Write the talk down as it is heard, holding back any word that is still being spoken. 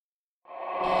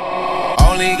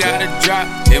Only got a drop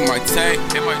in my tank.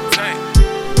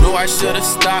 Knew I should've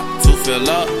stopped to fill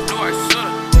up.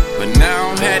 But now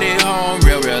I'm headed home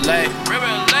real late.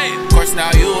 Of course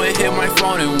now you would hit my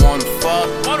phone and wanna fuck.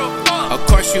 Of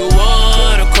course you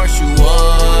would, of course you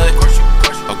would.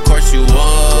 Of course you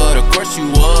would, of course you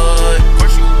would.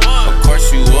 Of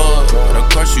course you would, of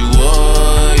course you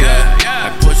would, yeah. I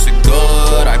push it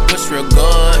good, I push real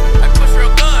good.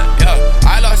 Yeah,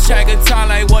 I lost track of time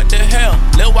like what the hell.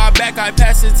 Little while back I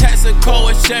passed a Texaco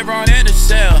with Chevron in the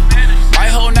shell. My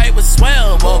whole night was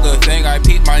swell, well good thing I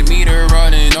peeped my meter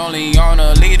running only on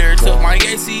a liter. Took my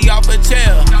AC off a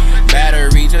chair.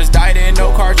 Battery just died and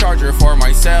no car charger for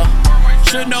myself.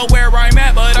 Should know where I'm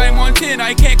at, but I'm on 10,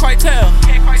 I can't quite tell.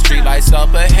 Street lights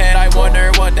up ahead, I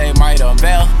wonder what they might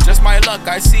unveil. Just my luck,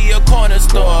 I see a corner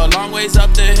store a long ways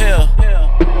up the hill.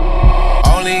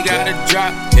 Only got a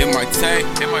drop in my tank.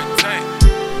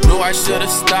 Knew I should've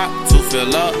stopped to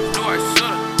fill up.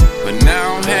 But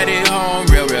now I'm headed home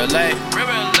real late.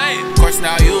 Of course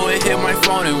now you would hit my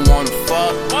phone and wanna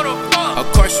fuck.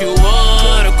 Of course you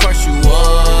would, of course you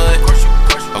would.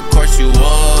 Of course you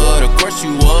would, of course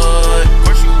you would.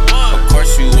 Of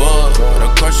course you would,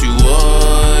 of course you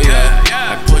would, yeah.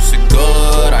 I push it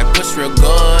good, I push real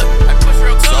good.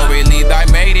 So relieved I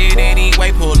made it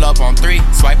anyway, pull up on 3.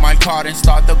 Swipe my card and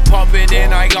start the pump and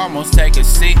then I almost take a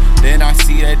seat. Then I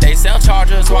see that they sell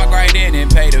chargers, walk right in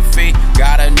and pay the fee.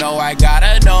 I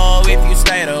gotta know if you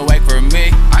stayed awake from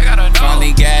me. I gotta know.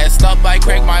 Finally gassed up, I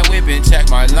crank my whip and check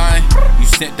my line. You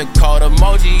sent the code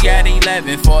emoji at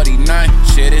 11:49.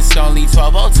 Shit, it's only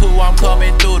 12:02, I'm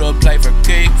coming through to play for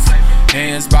kicks.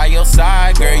 Hands by your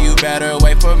side, girl, you better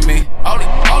wait for me.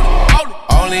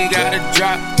 Only got a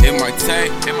drop in my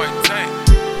tank.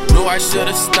 Knew I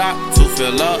should've stopped to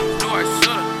fill up.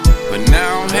 But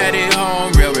now I'm headed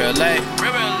home real late.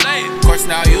 Of course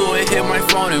now you would hit my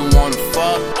phone and wanna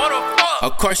fuck.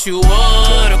 Of course you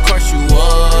would, of course you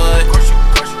would.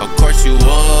 Of course you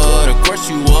would, of course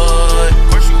you would.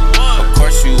 Of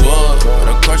course you would,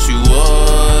 of course you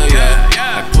would, yeah.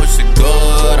 I push it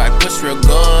good, I push real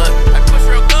good.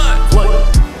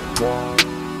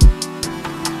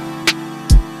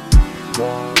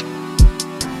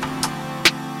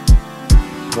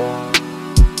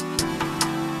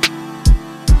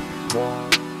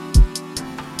 What?